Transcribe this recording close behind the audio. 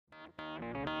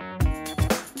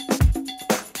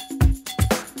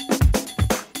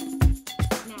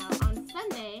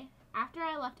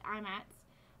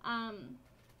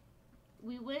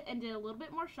and did a little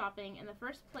bit more shopping, and the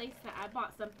first place that I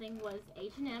bought something was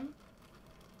H&M.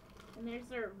 And there's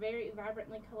their very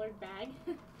vibrantly colored bag.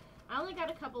 I only got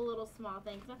a couple little small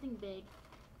things, nothing big.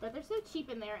 But they're so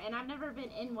cheap in there, and I've never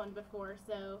been in one before,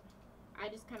 so I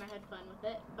just kind of had fun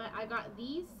with it. But I got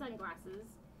these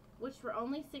sunglasses, which were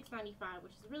only $6.95,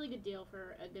 which is a really good deal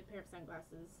for a good pair of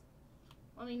sunglasses.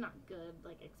 I mean, not good,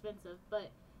 like expensive,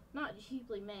 but not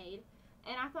cheaply made.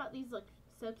 And I thought these looked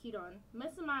so cute on.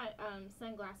 Most of my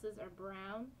sunglasses are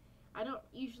brown. I don't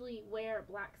usually wear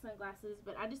black sunglasses,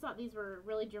 but I just thought these were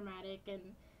really dramatic and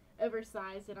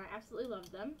oversized, and I absolutely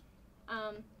loved them.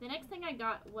 The next thing I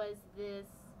got was this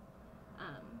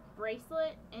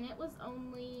bracelet, and it was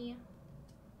only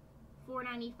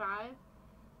 $4.95.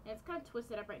 And it's kind of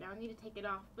twisted up right now. I need to take it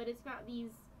off, but it's got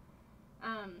these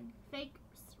fake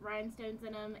rhinestones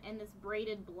in them and this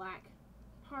braided black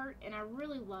part, and I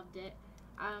really loved it.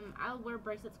 I wear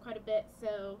bracelets quite a bit,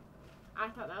 so I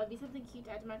thought that would be something cute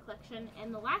to add to my collection.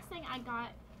 And the last thing I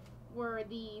got were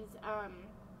these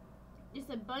just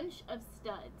a bunch of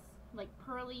studs, like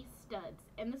pearly studs,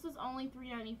 and this was only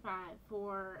 $3.95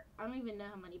 for, I don't even know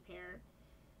how many pair,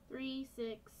 3,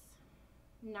 6,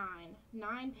 9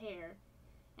 pair.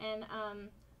 And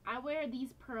I wear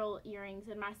these pearl earrings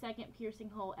in my second piercing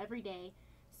hole every day,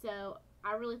 so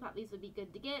I really thought these would be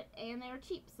good to get, and they were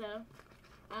cheap. So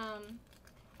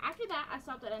after that, I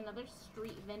stopped at another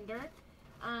street vendor.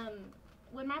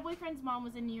 When my boyfriend's mom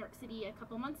was in New York City a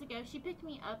couple months ago, she picked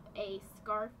me up a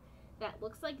scarf that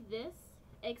looks like this,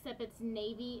 except it's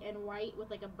navy and white with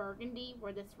like a burgundy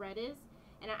where this red is,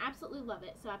 and I absolutely love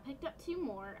it. So I picked up 2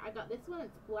 more. I got this one,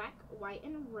 it's black, white,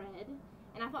 and red,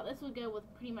 and I thought this would go with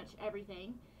pretty much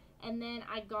everything. And then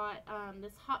I got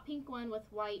this hot pink one with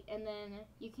white, and then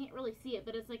you can't really see it,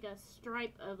 but it's like a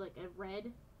stripe of like a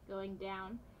red going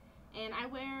down. And I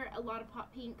wear a lot of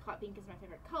hot pink. Hot pink is my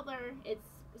favorite color. It's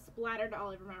splattered all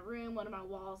over my room. One of my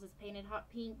walls is painted hot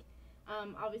pink.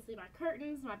 Obviously my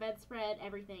curtains, my bedspread,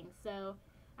 everything. So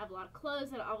I have a lot of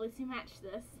clothes that obviously match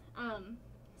this.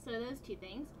 So those 2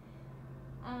 things.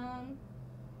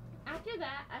 After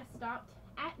that, I stopped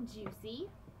at Juicy.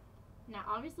 Now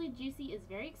obviously Juicy is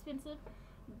very expensive,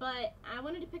 but I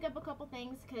wanted to pick up a couple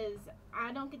things because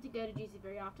I don't get to go to Juicy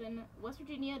very often. West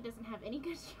Virginia doesn't have any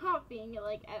good shopping,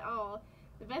 like, at all.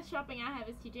 The best shopping I have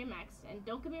is TJ Maxx, and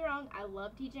don't get me wrong, I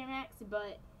love TJ Maxx,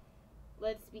 but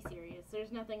let's be serious,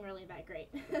 there's nothing really that great.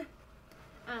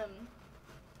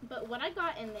 But what I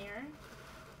got in there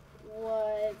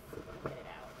was, let me get it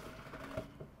out.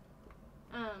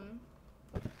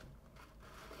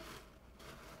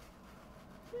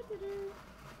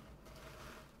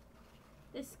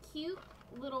 This cute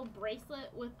little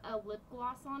bracelet with a lip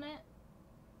gloss on it,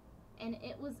 and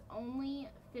it was only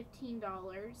 $15,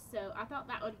 so I thought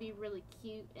that would be really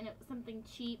cute, and it was something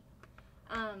cheap.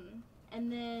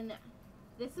 And then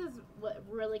this is what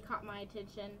really caught my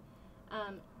attention.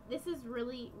 This is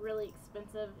really, really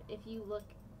expensive. If you look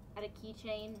at a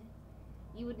keychain,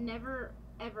 you would never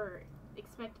ever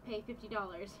expect to pay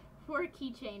 $50 for a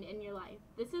keychain in your life.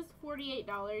 This is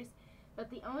 $48, but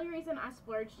the only reason I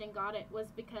splurged and got it was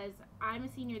because I'm a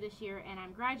senior this year and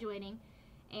I'm graduating,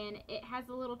 and it has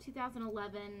a little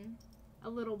 2011, a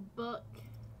little book,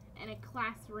 and a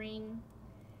class ring.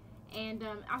 And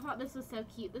I thought this was so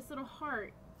cute. This little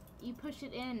heart, you push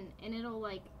it in and it'll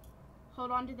like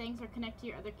hold on to things or connect to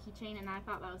your other keychain, and I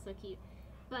thought that was so cute.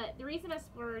 But the reason I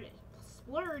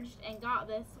splurged and got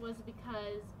this was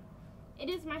because it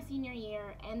is my senior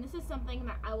year, and this is something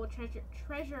that I will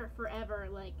treasure forever.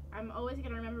 Like, I'm always going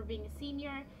to remember being a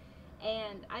senior,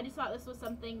 and I just thought this was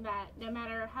something that no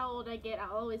matter how old I get,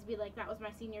 I'll always be like, that was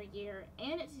my senior year.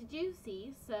 And it's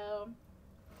Juicy, so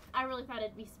I really thought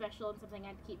it'd be special and something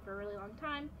I'd keep for a really long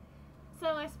time. So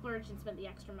I splurged and spent the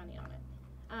extra money on it.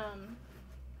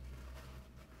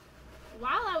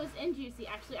 While I was in Juicy,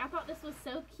 actually, I thought this was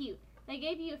so cute. They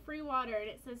gave you a free water, and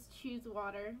it says choose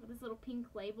water with this little pink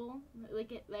label.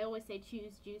 Like they always say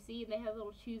choose Juicy, and they have a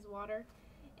little choose water.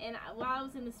 And while I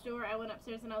was in the store, I went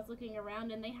upstairs and I was looking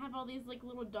around, and they have all these like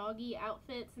little doggy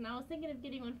outfits, and I was thinking of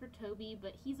getting one for Toby,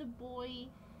 but he's a boy,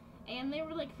 and they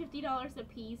were like $50 a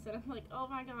piece, and I'm like, oh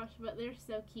my gosh, but they're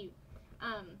so cute.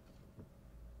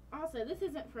 Also, this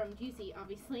isn't from Juicy,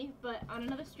 obviously, but on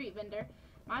another street vendor,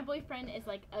 my boyfriend is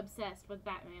like obsessed with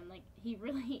Batman. Like, he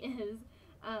really is.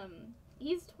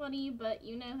 He's 20, but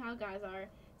you know how guys are.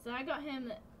 So I got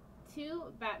him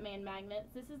 2 Batman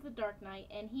magnets. This is The Dark Knight,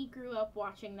 and he grew up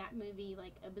watching that movie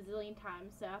like a bazillion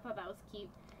times, so I thought that was cute.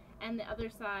 And the other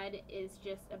side is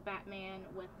just a Batman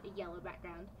with a yellow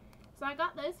background. So I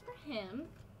got those for him.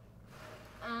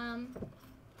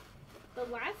 The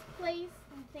last place,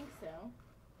 I think so.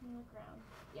 Let me look around.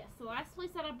 Yes, the last place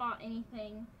that I bought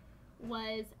anything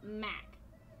was MAC.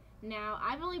 Now,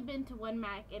 I've only been to one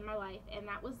MAC in my life, and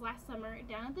that was last summer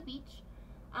down at the beach.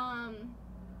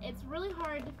 It's really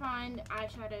hard to find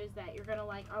eyeshadows that you're gonna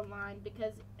like online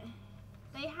because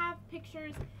they have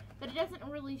pictures, but it doesn't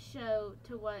really show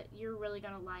to what you're really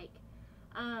gonna like.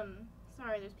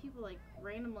 Sorry, there's people like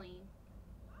randomly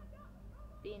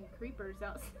being creepers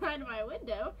outside my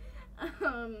window.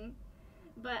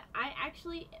 But I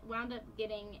actually wound up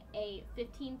getting a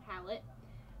 15 palette.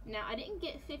 Now, I didn't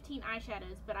get 15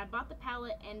 eyeshadows, but I bought the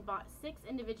palette and bought 6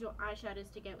 individual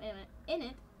eyeshadows to go in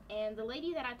it. And the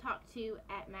lady that I talked to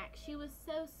at MAC, she was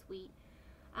so sweet.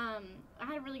 I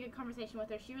had a really good conversation with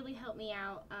her. She really helped me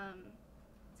out.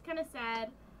 It's kind of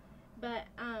sad, but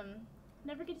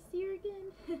never get to see her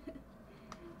again.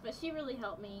 But she really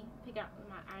helped me pick out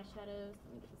my eyeshadows.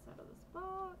 Let me get this out of this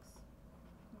box.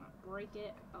 Not break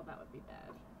it. Oh, that would be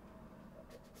bad.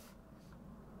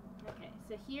 Okay,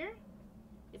 so here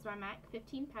is my MAC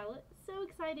 15 palette. So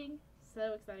exciting.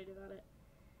 So excited about it.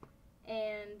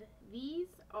 And these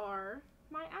are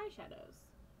my eyeshadows.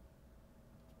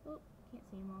 Oh, can't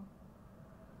see them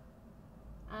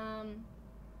all.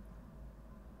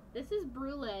 This is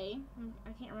Brulee.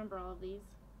 I can't remember all of these.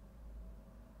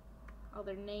 All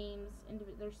their names.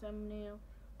 There's some new.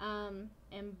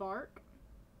 Embark.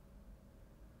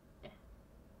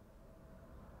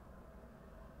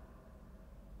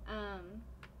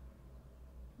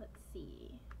 Let's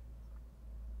see.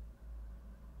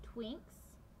 Twinks.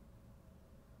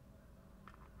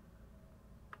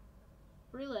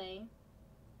 Brulee.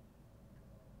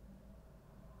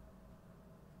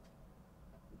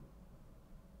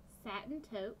 Satin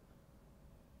Taupe.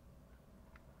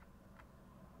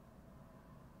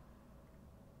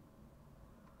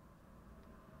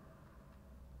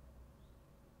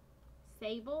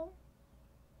 Sable.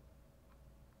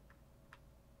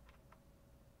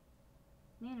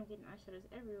 Man, I'm getting eyeshadows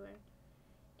everywhere.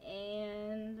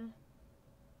 And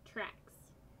Tracks.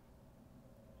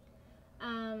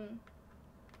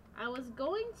 I was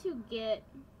going to get,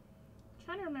 I'm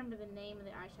trying to remember the name of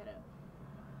the eyeshadow.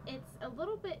 It's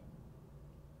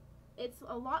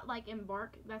a lot like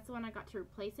Embark. That's the one I got to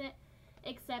replace it,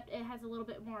 except it has a little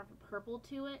bit more of a purple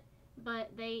to it,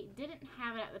 but they didn't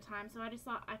have it at the time, so I just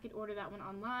thought I could order that one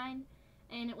online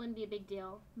and it wouldn't be a big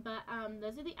deal. But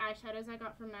those are the eyeshadows I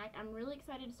got from MAC. I'm really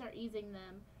excited to start using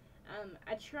them.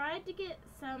 I tried to get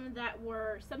some that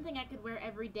were something I could wear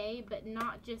every day, but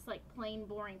not just like plain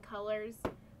boring colors.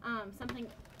 Something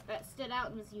that stood out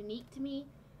and was unique to me.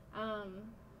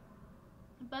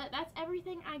 But that's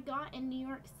everything I got in New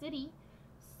York City.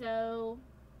 So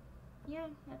yeah,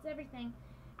 that's everything.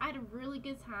 I had a really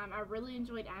good time. I really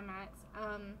enjoyed IMATS.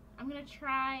 I'm gonna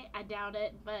try, I doubt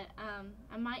it, but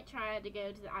I might try to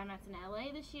go to the IMATS in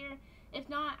LA this year. If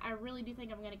not, I really do think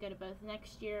I'm gonna go to both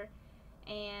next year.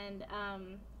 And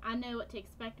I know what to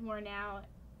expect more now,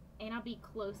 and I'll be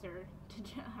closer to,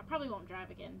 I probably won't drive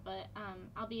again, but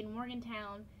I'll be in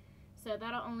Morgantown, so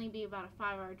that'll only be about a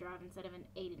 5-hour drive instead of an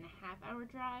 8.5-hour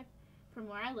drive from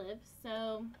where I live.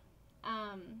 So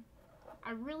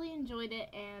I really enjoyed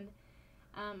it, and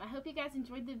I hope you guys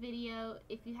enjoyed the video.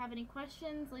 If you have any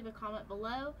questions, leave a comment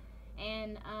below,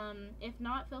 and if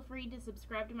not, feel free to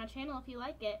subscribe to my channel if you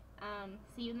like it.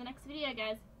 See you in the next video,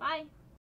 guys. Bye!